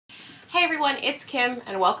Hey everyone, it's Kim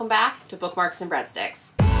and welcome back to Bookmarks and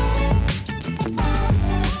Breadsticks.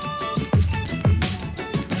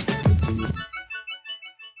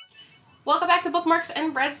 Welcome back to Bookmarks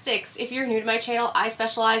and Breadsticks. If you're new to my channel, I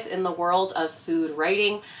specialize in the world of food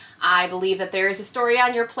writing. I believe that there is a story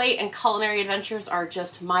on your plate and culinary adventures are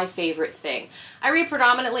just my favorite thing. I read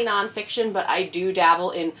predominantly nonfiction, but I do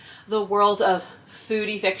dabble in the world of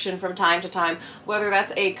foodie fiction from time to time, whether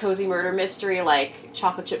that's a cozy murder mystery like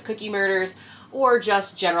Chocolate Chip Cookie Murders, or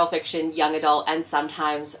just general fiction, young adult, and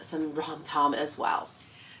sometimes some rom-com as well.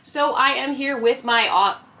 So I am here with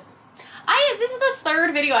my this is the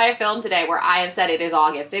third video I have filmed today where I have said it is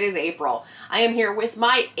August. It is April. I am here with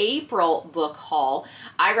my April book haul.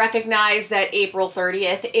 I recognize that April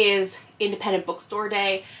 30th is Independent Bookstore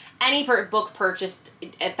Day. Any book purchased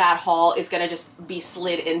at that haul is going to just be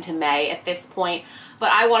slid into May at this point.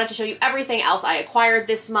 But I wanted to show you everything else I acquired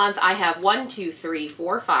this month. I have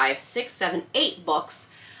 8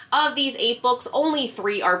 books. Of these 8 books, only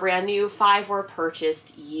 3 are brand new, 5 were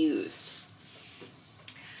purchased used.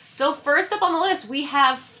 So first up on the list, we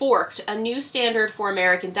have Forked, a new standard for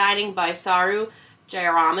American dining by Saru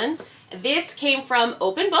Jayaraman. This came from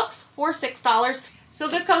Open Books for $6. So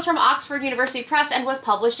this comes from Oxford University Press and was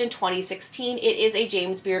published in 2016. It is a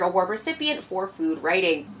James Beard Award recipient for food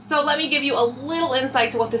writing. So let me give you a little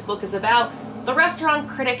insight to what this book is about. The restaurant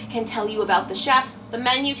critic can tell you about the chef. The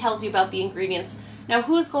menu tells you about the ingredients. Now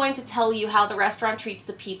who's going to tell you how the restaurant treats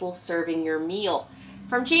the people serving your meal?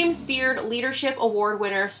 From James Beard Leadership Award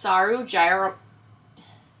winner Saru Jayaraman,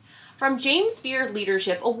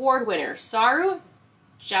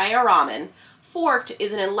 Forked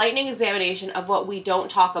is an enlightening examination of what we don't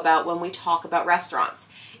talk about when we talk about restaurants.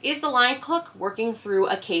 Is the line cook working through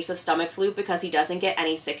a case of stomach flu because he doesn't get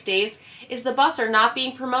any sick days? Is the busser not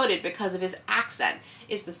being promoted because of his accent?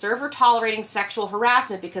 Is the server tolerating sexual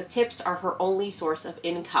harassment because tips are her only source of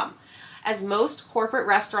income? As most corporate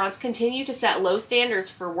restaurants continue to set low standards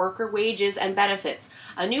for worker wages and benefits,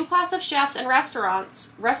 a new class of chefs and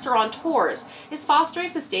restaurateurs is fostering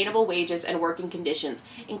sustainable wages and working conditions,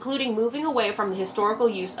 including moving away from the historical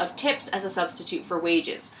use of tips as a substitute for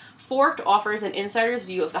wages. Forked offers an insider's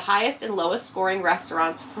view of the highest and lowest scoring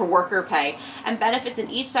restaurants for worker pay and benefits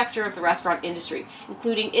in each sector of the restaurant industry,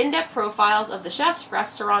 including in-depth profiles of the chefs,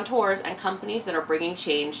 restaurateurs, and companies that are bringing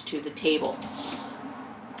change to the table.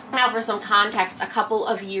 Now for some context, a couple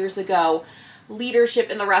of years ago, leadership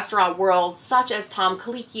in the restaurant world, such as Tom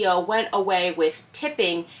Colicchio, went away with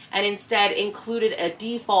tipping and instead included a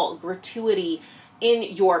default gratuity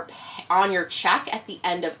on your check at the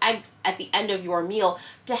end of your meal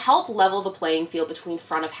to help level the playing field between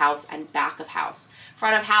front of house and back of house.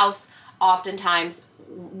 Front of house oftentimes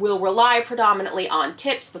will rely predominantly on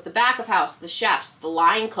tips, but the back of house, the chefs, the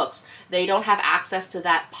line cooks, they don't have access to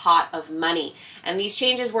that pot of money. And these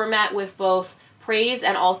changes were met with both praise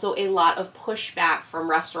and also a lot of pushback from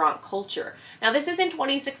restaurant culture. Now this is in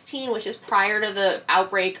 2016, which is prior to the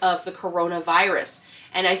outbreak of the coronavirus.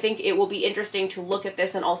 And I think it will be interesting to look at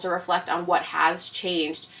this and also reflect on what has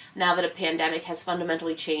changed now that a pandemic has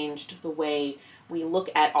fundamentally changed the way we look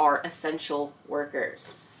at our essential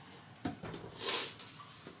workers.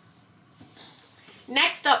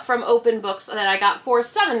 Next up from Open Books that I got for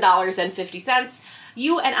 $7.50,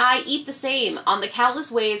 You and I Eat the Same: On the Countless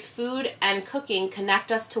Ways Food and Cooking Connect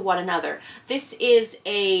Us to One Another. This is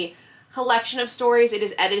a collection of stories. It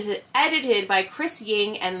is edited by Chris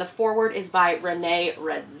Ying and the foreword is by Renee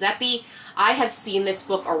Redzepi. I have seen this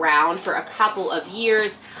book around for a couple of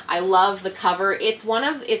years. I love the cover. It's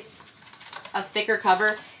a thicker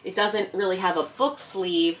cover. It doesn't really have a book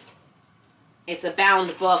sleeve. It's a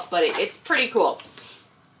bound book, but it's pretty cool.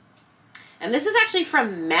 And this is actually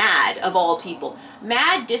from Mad, of all people.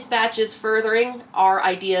 Mad dispatches furthering our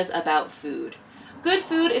ideas about food. Good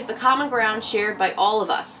food is the common ground shared by all of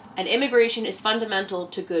us, and immigration is fundamental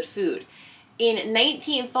to good food. In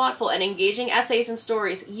 19 thoughtful and engaging essays and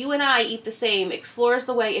stories, You and I Eat the Same explores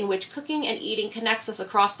the way in which cooking and eating connects us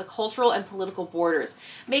across the cultural and political borders,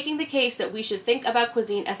 making the case that we should think about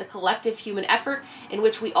cuisine as a collective human effort in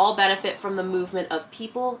which we all benefit from the movement of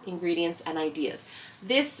people, ingredients, and ideas.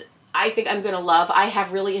 This I think I'm going to love. I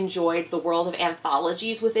have really enjoyed the world of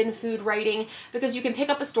anthologies within food writing because you can pick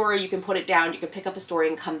up a story, you can put it down, you can pick up a story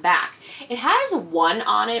and come back. It has 1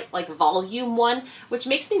 on it, like volume 1, which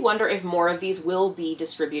makes me wonder if more of these will be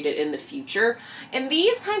distributed in the future. And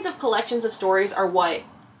these kinds of collections of stories are what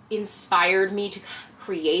inspired me to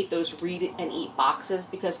create those read and eat boxes,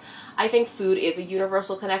 because I think food is a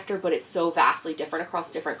universal connector, but it's so vastly different across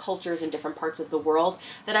different cultures and different parts of the world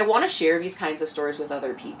that I want to share these kinds of stories with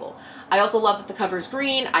other people. I also love that the cover's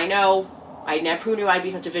green. I know Who knew I'd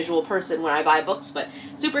be such a visual person when I buy books, but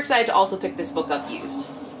super excited to also pick this book up used.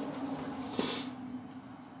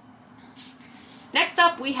 Next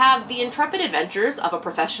up, we have The Intrepid Adventures of a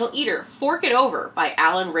Professional Eater, Fork It Over by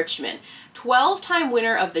Alan Richman, 12-time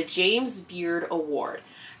winner of the James Beard Award.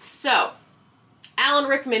 So, Alan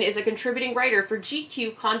Rickman is a contributing writer for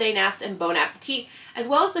GQ, Condé Nast, and Bon Appetit, as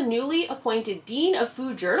well as the newly appointed Dean of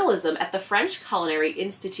Food Journalism at the French Culinary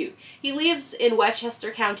Institute. He lives in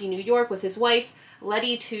Westchester County, New York, with his wife,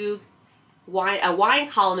 Letty Toog, a wine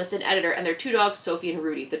columnist and editor, and their 2 dogs, Sophie and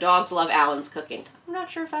Rudy. The dogs love Alan's cooking. I'm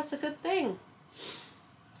not sure if that's a good thing.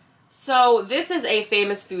 So this is a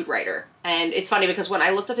famous food writer, and it's funny because when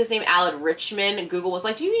I looked up his name, Alan Richman, Google was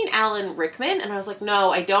like, do you mean Alan Rickman? And I was like,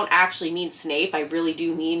 no, I don't actually mean Snape. I really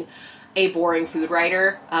do mean a boring food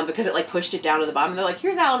writer, because it like pushed it down to the bottom. And they're like,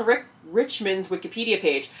 here's Alan Richman's Wikipedia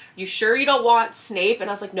page. You sure you don't want Snape? And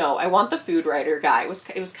I was like, no, I want the food writer guy. It was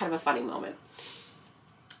kind of a funny moment.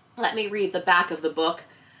 Let me read the back of the book.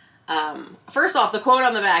 First off, the quote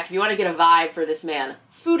on the back, if you want to get a vibe for this man: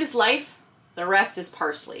 food is life, the rest is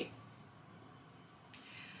parsley.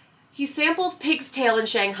 He sampled pig's tail in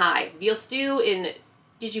Shanghai, veal stew in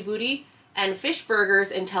Djibouti, and fish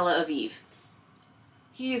burgers in Tel Aviv.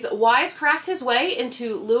 He's wisecracked his way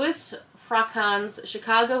into Louis Farrakhan's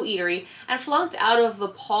Chicago eatery and flunked out of the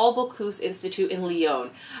Paul Bocuse Institute in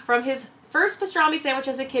Lyon. From his first pastrami sandwich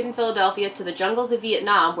as a kid in Philadelphia to the jungles of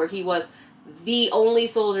Vietnam, where he was the only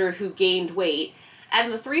soldier who gained weight,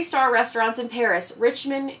 and the 3-star restaurants in Paris,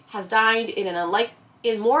 Richman has dined in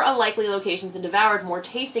more unlikely locations and devoured more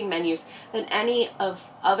tasting menus than any of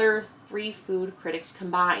other 3 food critics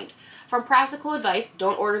combined. From practical advice,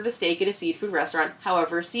 don't order the steak at a seafood restaurant.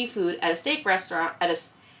 However, seafood at a steakhouse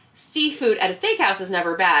is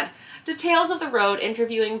never bad. To tales of the road,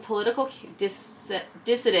 interviewing political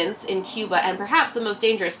dissidents in Cuba, and perhaps the most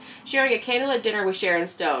dangerous, sharing a candlelit dinner with Sharon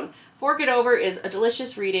Stone. Fork It Over is a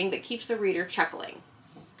delicious reading that keeps the reader chuckling.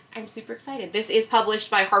 I'm super excited. This is published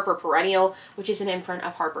by Harper Perennial, which is an imprint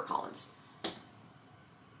of HarperCollins.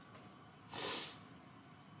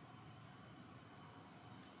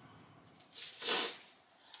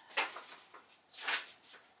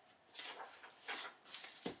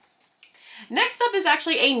 Next up is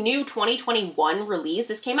actually a new 2021 release.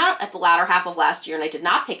 This came out at the latter half of last year, and I did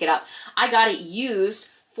not pick it up. I got it used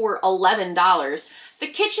for $11. The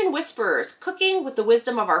Kitchen Whisperers, Cooking with the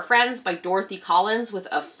Wisdom of Our Friends by Dorothy Collins, with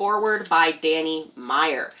a foreword by Danny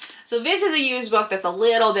Meyer. So this is a used book that's a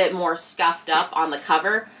little bit more scuffed up on the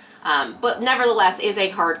cover, but nevertheless is a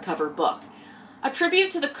hardcover book. A tribute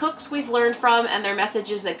to the cooks we've learned from and their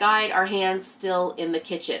messages that guide our hands still in the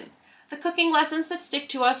kitchen. The cooking lessons that stick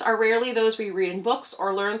to us are rarely those we read in books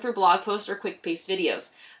or learn through blog posts or quick-paced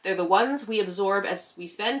videos. They're the ones we absorb as we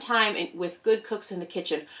spend time with good cooks in the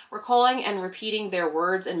kitchen, recalling and repeating their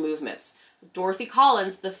words and movements. Dorothy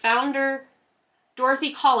Collins, the founding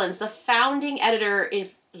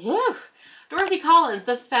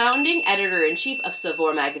editor-in-chief of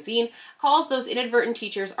Savoir magazine, calls those inadvertent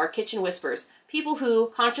teachers our kitchen whispers, people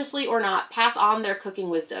who, consciously or not, pass on their cooking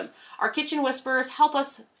wisdom. Our kitchen whisperers help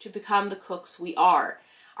us to become the cooks we are.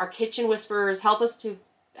 Our kitchen whisperers help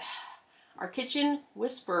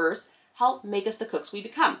make us the cooks we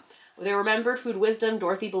become. With their remembered food wisdom,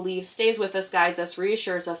 Dorothy believes stays with us, guides us,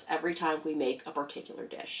 reassures us every time we make a particular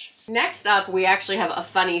dish. Next up, we actually have a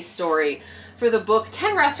funny story for the book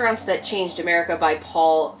 10 Restaurants That Changed America by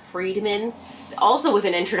Paul Friedman, also with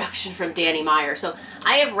an introduction from Danny Meyer. So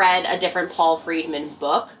I have read a different Paul Friedman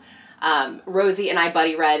book. Rosie and I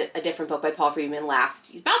buddy read a different book by Paul Friedman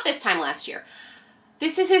about this time last year.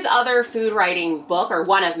 This is his other food writing book, or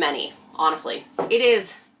one of many, honestly. It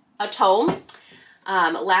is a tome.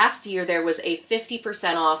 Last year there was a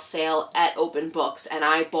 50% off sale at Open Books, and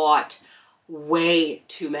I bought way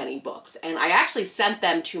too many books. And I actually sent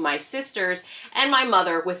them to my sisters and my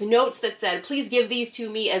mother with notes that said, please give these to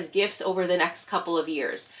me as gifts over the next couple of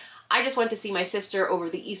years. I just went to see my sister over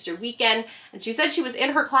the Easter weekend, and she said she was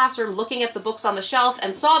in her classroom looking at the books on the shelf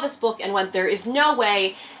and saw this book and went, there is no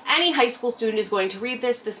way any high school student is going to read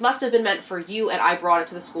this. This must have been meant for you, and I brought it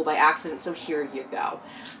to the school by accident, so here you go.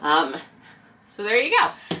 So there you go.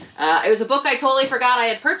 It was a book I totally forgot I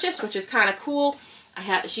had purchased, which is kind of cool.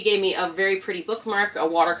 She gave me a very pretty bookmark, a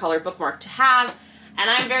watercolor bookmark to have, and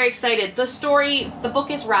I'm very excited. The book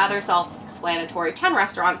is rather self-explanatory. 10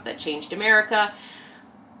 Restaurants That Changed America.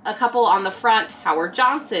 A couple on the front, Howard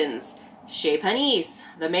Johnson's, Chez Panisse,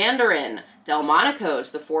 The Mandarin,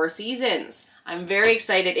 Delmonico's, The Four Seasons. I'm very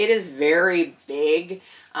excited. It is very big,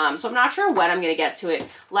 so I'm not sure when I'm going to get to it.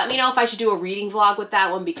 Let me know if I should do a reading vlog with that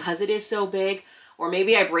one because it is so big, or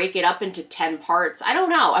maybe I break it up into 10 parts. I don't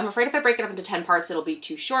know. I'm afraid if I break it up into 10 parts, it'll be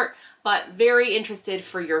too short, but very interested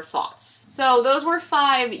for your thoughts. So those were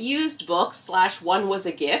 5 used books / one was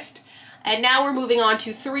a gift. And now we're moving on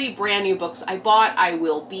to 3 brand new books I bought. I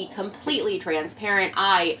will be completely transparent.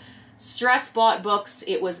 I stress bought books.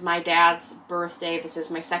 It was my dad's birthday. This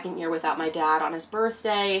is my 2nd year without my dad on his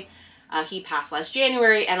birthday. He passed last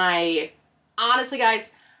January, and I, honestly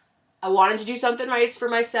guys, I wanted to do something nice for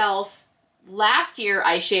myself. Last year,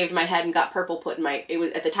 I shaved my head and got purple put in my,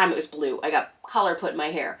 at the time it was blue. I got color put in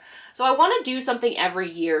my hair. So I want to do something every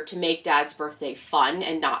year to make Dad's birthday fun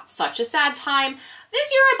and not such a sad time.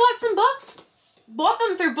 This year I bought some books. Bought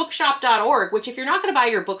them through bookshop.org, which if you're not going to buy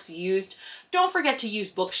your books used, don't forget to use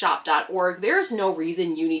bookshop.org. There is no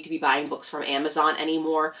reason you need to be buying books from Amazon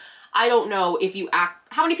anymore. I don't know if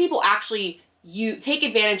how many people actually take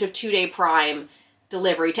advantage of 2-day Prime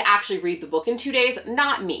delivery to actually read the book in 2 days.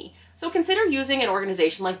 Not me. So consider using an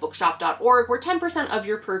organization like bookshop.org, where 10% of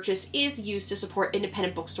your purchase is used to support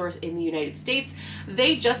independent bookstores in the United States.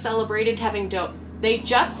 They just celebrated a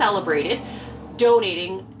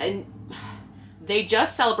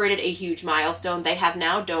huge milestone. They have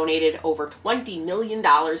now donated over $20 million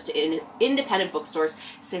to independent bookstores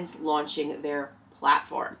since launching their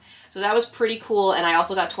platform. So that was pretty cool, and I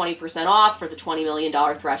also got 20% off for the $20 million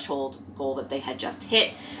threshold goal that they had just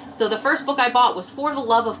hit. So the first book I bought was For the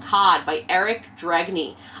Love of Cod by Eric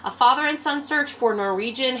Dregney, a father and son search for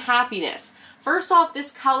Norwegian happiness. First off,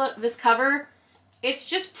 this cover, it's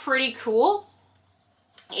just pretty cool.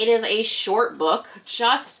 It is a short book,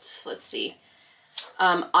 just, let's see,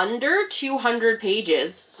 under 200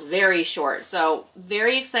 pages, very short. So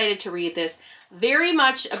very excited to read this. Very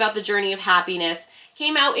much about the journey of happiness.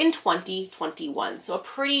 Came out in 2021, so a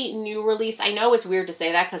pretty new release. I know it's weird to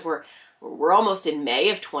say that because we're almost in May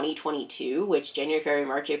of 2022, which January, February,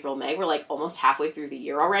 March, April, May, we're like almost halfway through the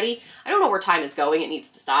year already. I don't know where time is going. It needs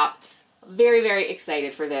to stop. Very, very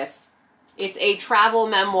excited for this. It's a travel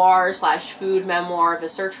memoir / food memoir, The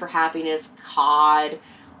Search for Happiness, Cod.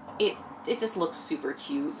 It just looks super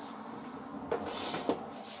cute.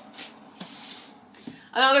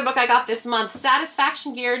 Another book I got this month,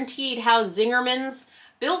 Satisfaction Guaranteed, How Zingerman's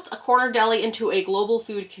Built a Corner Deli into a Global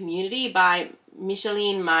Food Community by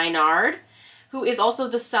Micheline Maynard, who is also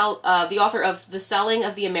the author of The Selling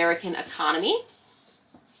of the American Economy.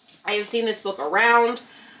 I have seen this book around.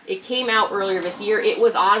 It came out earlier this year. It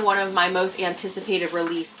was on one of my most anticipated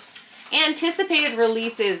releases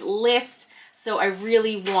list, so I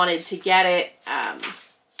really wanted to get it.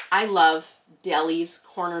 I love delis,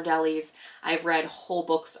 corner delis. I've read whole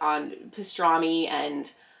books on pastrami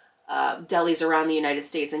and delis around the United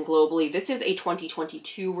States and globally. This is a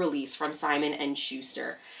 2022 release from Simon &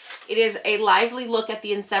 Schuster. It is a lively look at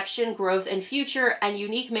the inception, growth, and future and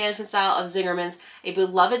unique management style of Zingerman's, a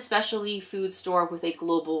beloved specialty food store with a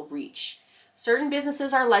global reach. Certain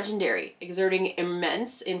businesses are legendary, exerting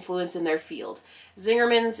immense influence in their field.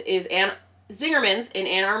 Zingerman's in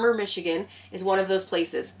Ann Arbor, Michigan is one of those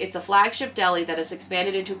places. It's a flagship deli that has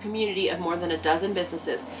expanded into a community of more than a dozen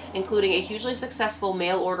businesses, including a hugely successful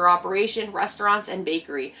mail order operation, restaurants and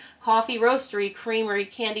bakery, coffee roastery, creamery,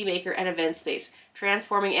 candy maker, and event space,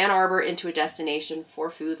 transforming Ann Arbor into a destination for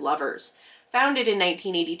food lovers. Founded in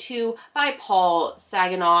 1982 by Paul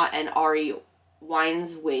Saginaw and Ari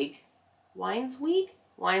Weinswig.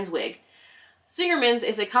 Zingerman's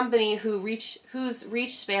is a company whose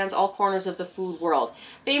reach spans all corners of the food world.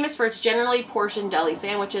 Famous for its generally portioned deli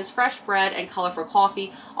sandwiches, fresh bread, and colorful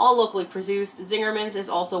coffee, all locally produced, Zingerman's is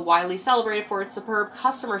also widely celebrated for its superb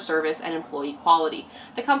customer service and employee quality.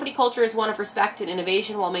 The company culture is one of respect and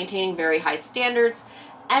innovation while maintaining very high standards.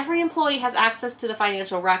 Every employee has access to the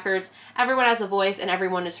financial records, everyone has a voice, and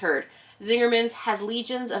everyone is heard. Zingerman's has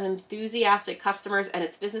legions of enthusiastic customers, and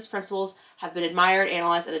its business principles have been admired,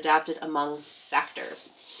 analyzed, and adapted among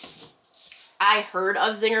sectors. I heard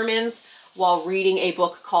of Zingerman's while reading a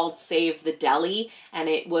book called Save the Deli, and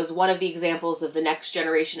it was one of the examples of the next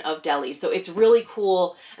generation of delis. So it's really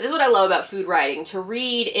cool, and this is what I love about food writing, to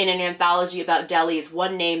read in an anthology about delis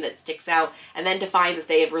one name that sticks out, and then to find that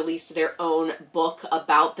they have released their own book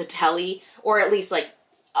about the deli, or at least like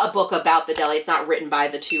a book about the deli. It's not written by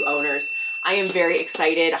the two owners. I am very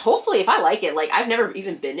excited. Hopefully, if I like it, like I've never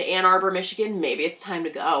even been to Ann Arbor, Michigan, maybe it's time to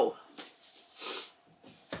go.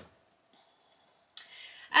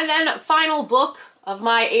 And then final book of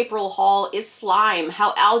my April haul is Slime,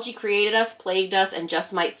 How Algae Created Us, Plagued Us, and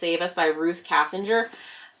Just Might Save Us by Ruth Kassinger.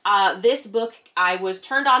 This book, I was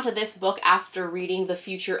turned on to this book after reading The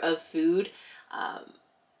Future of Food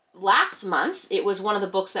last month. It was one of the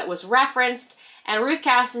books that was referenced, And Ruth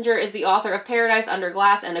Kastinger is the author of Paradise Under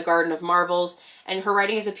Glass and A Garden of Marvels, and her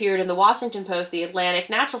writing has appeared in the Washington Post, The Atlantic,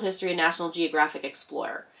 Natural History, and National Geographic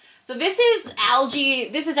Explorer. So this is algae,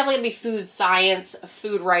 this is definitely going to be food science,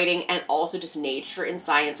 food writing, and also just nature and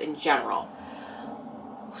science in general.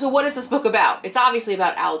 So what is this book about? It's obviously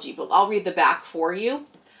about algae, but I'll read the back for you.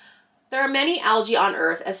 There are many algae on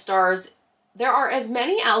Earth as stars. There are as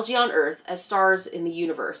many algae on Earth as stars in the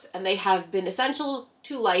universe, and they have been essential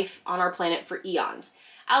to life on our planet for eons.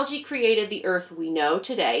 Algae created the Earth we know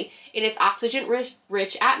today in its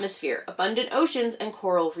oxygen-rich atmosphere, abundant oceans, and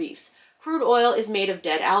coral reefs. Crude oil is made of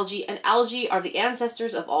dead algae, and algae are the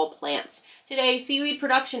ancestors of all plants. Today, seaweed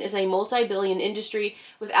production is a multi-billion industry,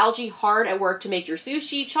 with algae hard at work to make your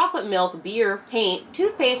sushi, chocolate milk, beer, paint,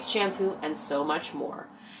 toothpaste, shampoo, and so much more.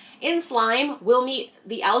 In Slime, we'll meet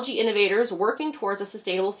the algae innovators working towards a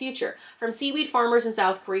sustainable future, from seaweed farmers in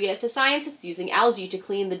South Korea to scientists using algae to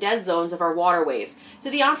clean the dead zones of our waterways,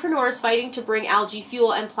 to the entrepreneurs fighting to bring algae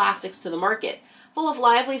fuel and plastics to the market. Full of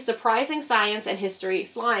lively, surprising science and history,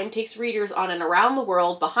 Slime takes readers on an around the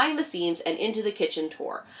world, behind the scenes, and into the kitchen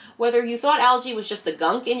tour. Whether you thought algae was just the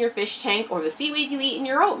gunk in your fish tank or the seaweed you eat in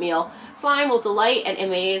your oatmeal, Slime will delight and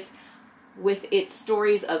amaze with its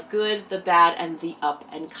stories of good, the bad, and the up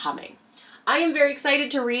and coming. I am very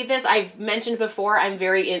excited to read this. I've mentioned before,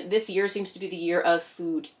 this year seems to be the year of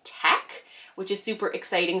food tech, which is super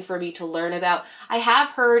exciting for me to learn about. I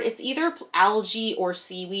have heard it's either algae or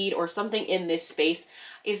seaweed or something in this space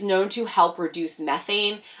is known to help reduce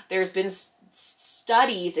methane. There's been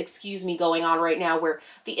studies, going on right now where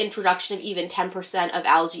the introduction of even 10% of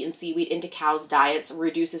algae and seaweed into cows' diets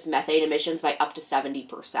reduces methane emissions by up to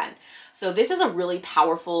 70%. So this is a really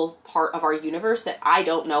powerful part of our universe that I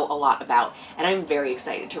don't know a lot about, and I'm very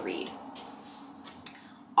excited to read.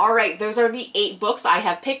 All right, those are the 8 books I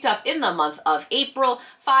have picked up in the month of April.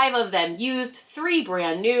 5 of them used, 3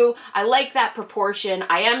 brand new. I like that proportion.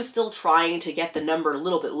 I am still trying to get the number a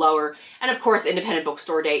little bit lower. And of course, Independent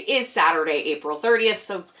Bookstore Day is Saturday, April 30th,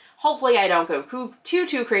 so hopefully I don't go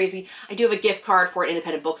too crazy. I do have a gift card for an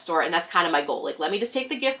independent bookstore, and that's kind of my goal. Like, let me just take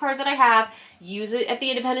the gift card that I have, use it at the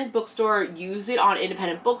independent bookstore, use it on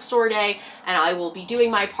Independent Bookstore Day, and I will be doing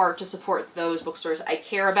my part to support those bookstores I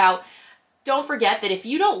care about. Don't forget that if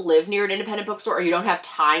you don't live near an independent bookstore or you don't have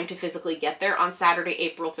time to physically get there on Saturday,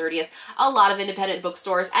 April 30th, a lot of independent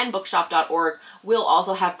bookstores and bookshop.org will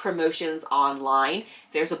also have promotions online.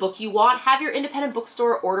 If there's a book you want, have your independent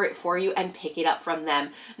bookstore order it for you and pick it up from them.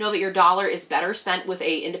 Know that your dollar is better spent with an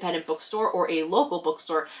independent bookstore or a local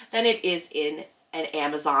bookstore than it is in an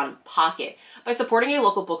Amazon pocket. By supporting a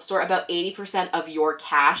local bookstore, about 80% of your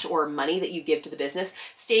cash or money that you give to the business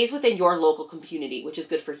stays within your local community, which is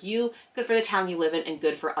good for you, good for the town you live in, and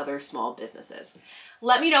good for other small businesses.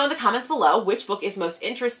 Let me know in the comments below which book is most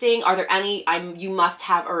interesting. Are there any you must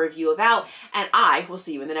have a review about? And I will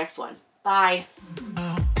see you in the next one. Bye.